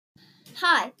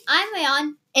Hi, I'm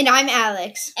Ayan. And I'm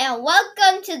Alex. And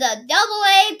welcome to the Double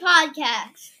A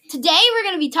Podcast. Today we're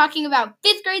going to be talking about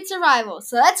 5th grade survival.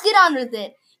 So let's get on with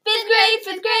it.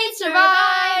 5th grade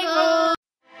survival.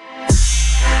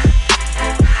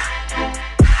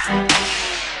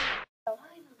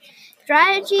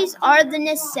 Strategies are the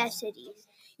necessities.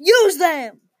 Use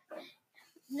them.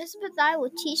 Mrs. Mathai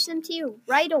will teach them to you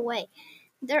right away.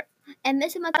 And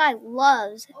Mrs. Mathai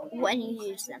loves when you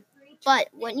use them. But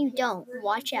when you don't,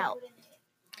 watch out.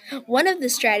 One of the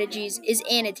strategies is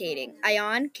annotating.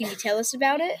 Ayan, can you tell us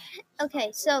about it?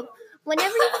 Okay, so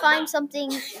whenever you find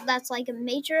something that's like a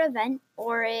major event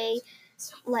or a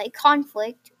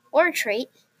conflict or a trait,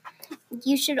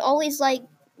 you should always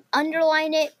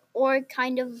underline it or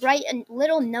kind of write a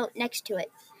little note next to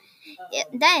it.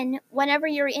 Then, whenever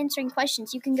you're answering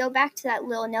questions, you can go back to that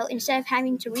little note instead of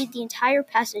having to read the entire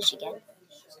passage again.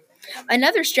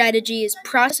 Another strategy is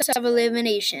process of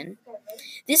elimination.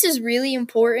 This is really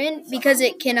important because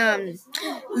it can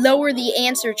lower the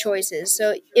answer choices,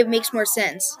 so it makes more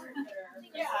sense.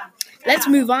 Let's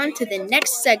move on to the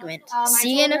next segment.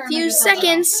 See you in a few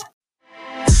seconds.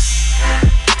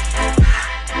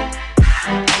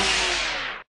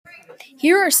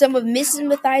 Here are some of Mrs.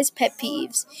 Mathai's pet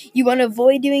peeves. You want to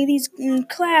avoid doing these in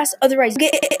class, otherwise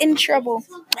you get in trouble.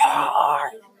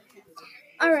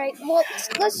 Alright, well,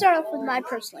 let's start off with my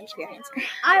personal experience.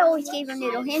 I always gave her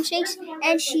noodle handshakes,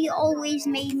 and she always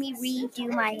made me redo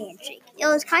my handshake. It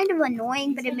was kind of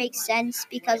annoying, but it makes sense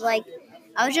because, I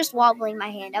was just wobbling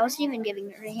my hand. I wasn't even giving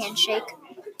her a handshake.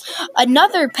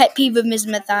 Another pet peeve of Ms.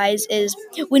 Mathai's is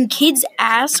when kids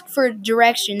ask for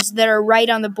directions that are right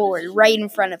on the board, right in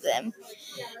front of them.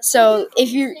 So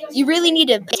if you really need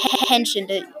to pay attention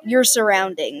to your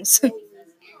surroundings.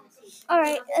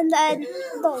 Alright, and then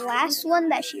the last one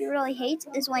that she really hates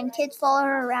is when kids follow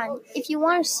her around. If you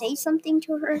want to say something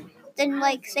to her, then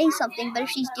say something, but if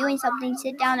she's doing something,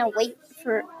 sit down and wait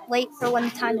for when the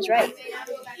time is right.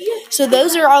 So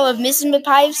those are all of Mrs.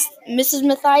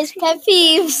 Mathai's pet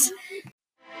peeves.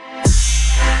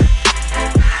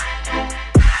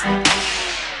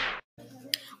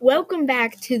 Welcome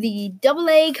back to the Double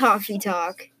A Coffee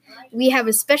Talk. We have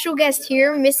a special guest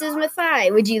here, Mrs.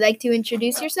 Mathai. Would you like to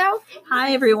introduce yourself?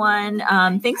 Hi, everyone.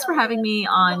 Thanks for having me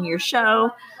on your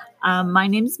show. My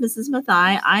name is Mrs.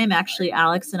 Mathai. I am actually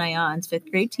Alex and Ayan's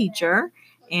 5th grade teacher,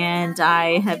 and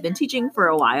I have been teaching for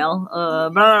a while,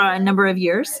 a number of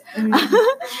years,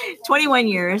 21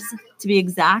 years to be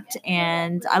exact,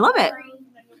 and I love it.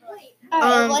 All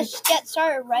right, let's get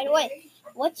started right away.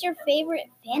 What's your favorite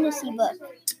fantasy book?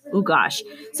 Oh, gosh.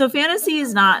 So fantasy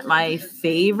is not my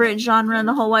favorite genre in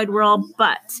the whole wide world,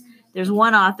 but there's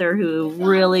one author who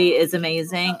really is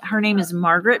amazing. Her name is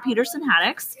Margaret Peterson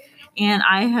Haddix, and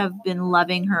I have been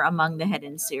loving her Among the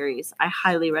Hidden series. I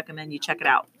highly recommend you check it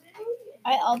out.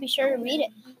 All right, I'll be sure to read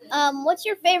it. What's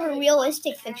your favorite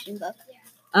realistic fiction book?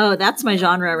 Oh, that's my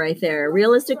genre right there.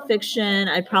 Realistic fiction,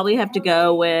 I'd probably have to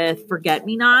go with Forget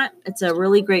Me Not. It's a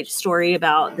really great story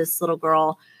about this little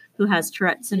girl who has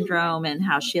Tourette syndrome and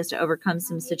how she has to overcome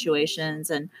some situations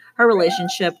and her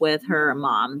relationship with her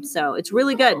mom. So it's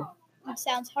really good. That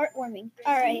sounds heartwarming.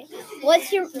 All right.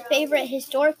 What's your favorite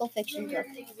historical fiction book?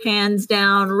 Hands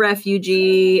down,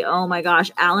 Refugee. Oh my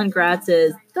gosh, Alan Gratz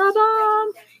is the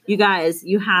bomb. You guys,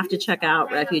 you have to check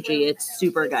out Refugee. It's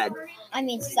super good. I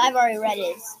mean, since I've already read it,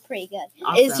 it's pretty good.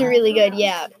 Awesome. It's really good,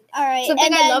 yeah. All right.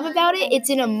 Something I love about it, it's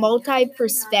in a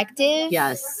multi-perspective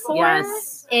form,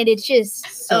 and it's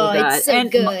just so good. It's so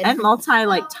good. And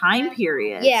multi time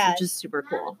periods, which is super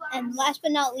cool. And last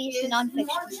but not least, nonfiction.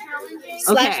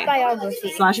 Slash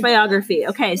biography. Slash biography.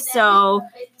 Okay, so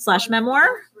slash memoir,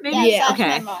 maybe? Yeah.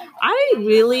 Okay. Memoir. I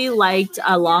really liked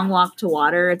A Long Walk to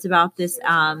Water. It's about this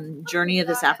journey of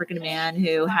this African man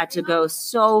who had to go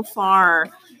so far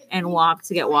and walk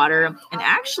to get water. And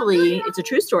actually, it's a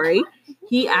true story.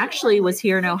 He actually was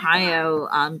here in Ohio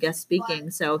guest speaking.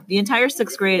 So the entire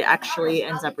 6th grade actually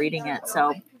ends up reading it.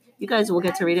 So you guys will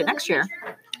get to read it next year.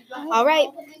 All right.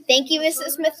 Thank you,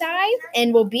 Mrs. Mathai.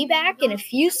 And we'll be back in a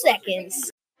few seconds.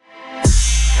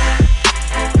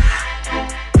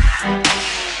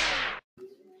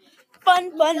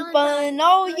 Fun, fun, fun.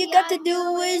 All you got to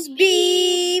do is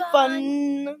be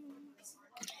fun.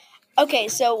 Okay,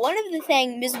 so one of the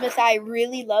things Ms. Mathai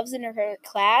really loves in her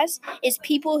class is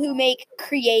people who make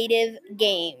creative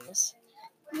games.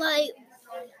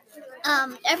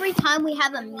 Every time we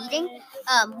have a meeting,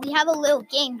 we have a little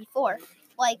game before.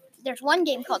 There's one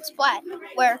game called Splat,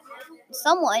 where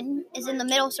someone is in the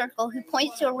middle circle who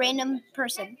points to a random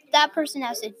person. That person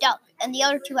has to duck, and the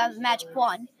other two have a magic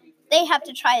wand. They have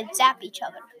to try to zap each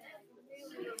other.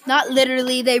 Not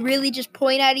literally. They really just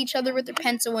point at each other with their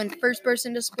pencil, and the first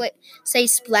person to say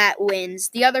splat wins.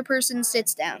 The other person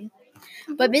sits down.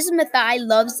 But Mrs. Mathai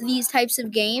loves these types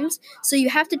of games, so you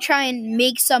have to try and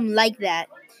make some like that,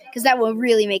 because that will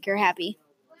really make her happy.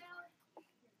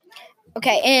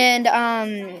 Okay, and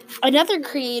another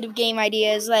creative game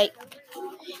idea is like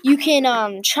you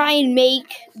can try and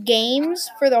make games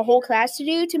for the whole class to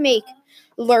do to make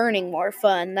learning more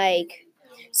fun. Like,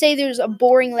 say there's a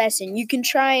boring lesson, you can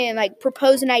try and like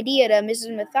propose an idea to Mrs.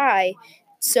 Mathai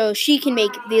so she can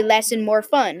make the lesson more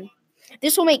fun.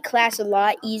 This will make class a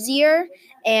lot easier,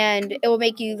 and it will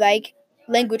make you like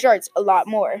language arts a lot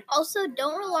more. Also,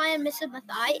 don't rely on Mrs.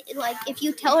 Mathai. Like, if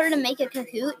you tell her to make a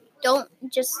Kahoot, don't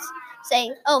just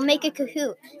say, "Oh, make a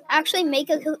Kahoot." Actually, make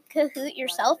a Kahoot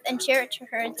yourself and share it to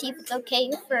her and see if it's okay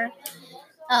for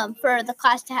the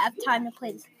class to have time to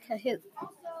play the Kahoot.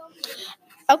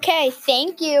 Okay,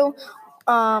 thank you.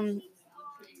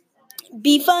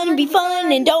 Be fun,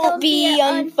 and don't be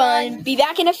unfun. Be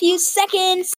back in a few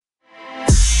seconds.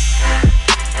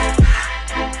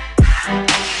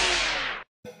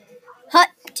 Hut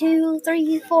 2,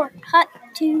 3, 4. Hut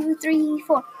 2, 3,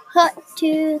 4. Hut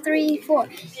 2, 3, 4.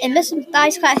 In Mrs.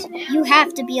 Mathai's class, you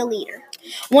have to be a leader.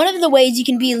 One of the ways you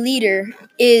can be a leader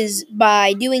is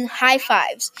by doing high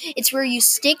fives. It's where you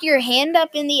stick your hand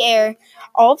up in the air,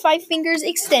 all 5 fingers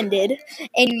extended,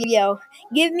 and you yell,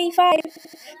 "Give me 5."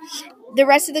 The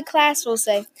rest of the class will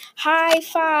say, "High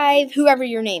five," whoever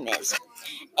your name is.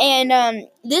 And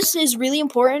this is really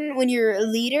important when you're a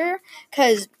leader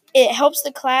because it helps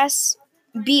the class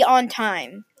be on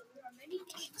time.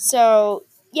 So,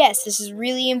 yes, this is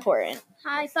really important.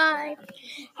 High five.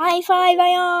 High five,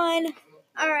 Ion.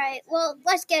 All right, well,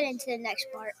 let's get into the next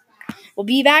part. We'll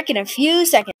be back in a few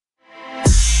seconds.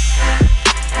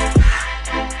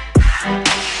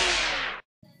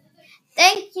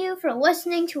 Thank you for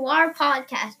listening to our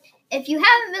podcast. If you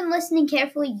haven't been listening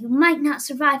carefully, you might not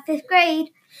survive 5th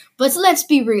grade. But let's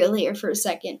be real here for a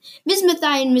second. Ms.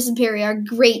 Mathai and Mrs. Perry are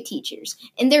great teachers,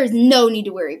 and there is no need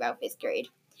to worry about 5th grade.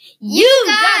 You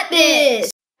got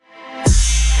this!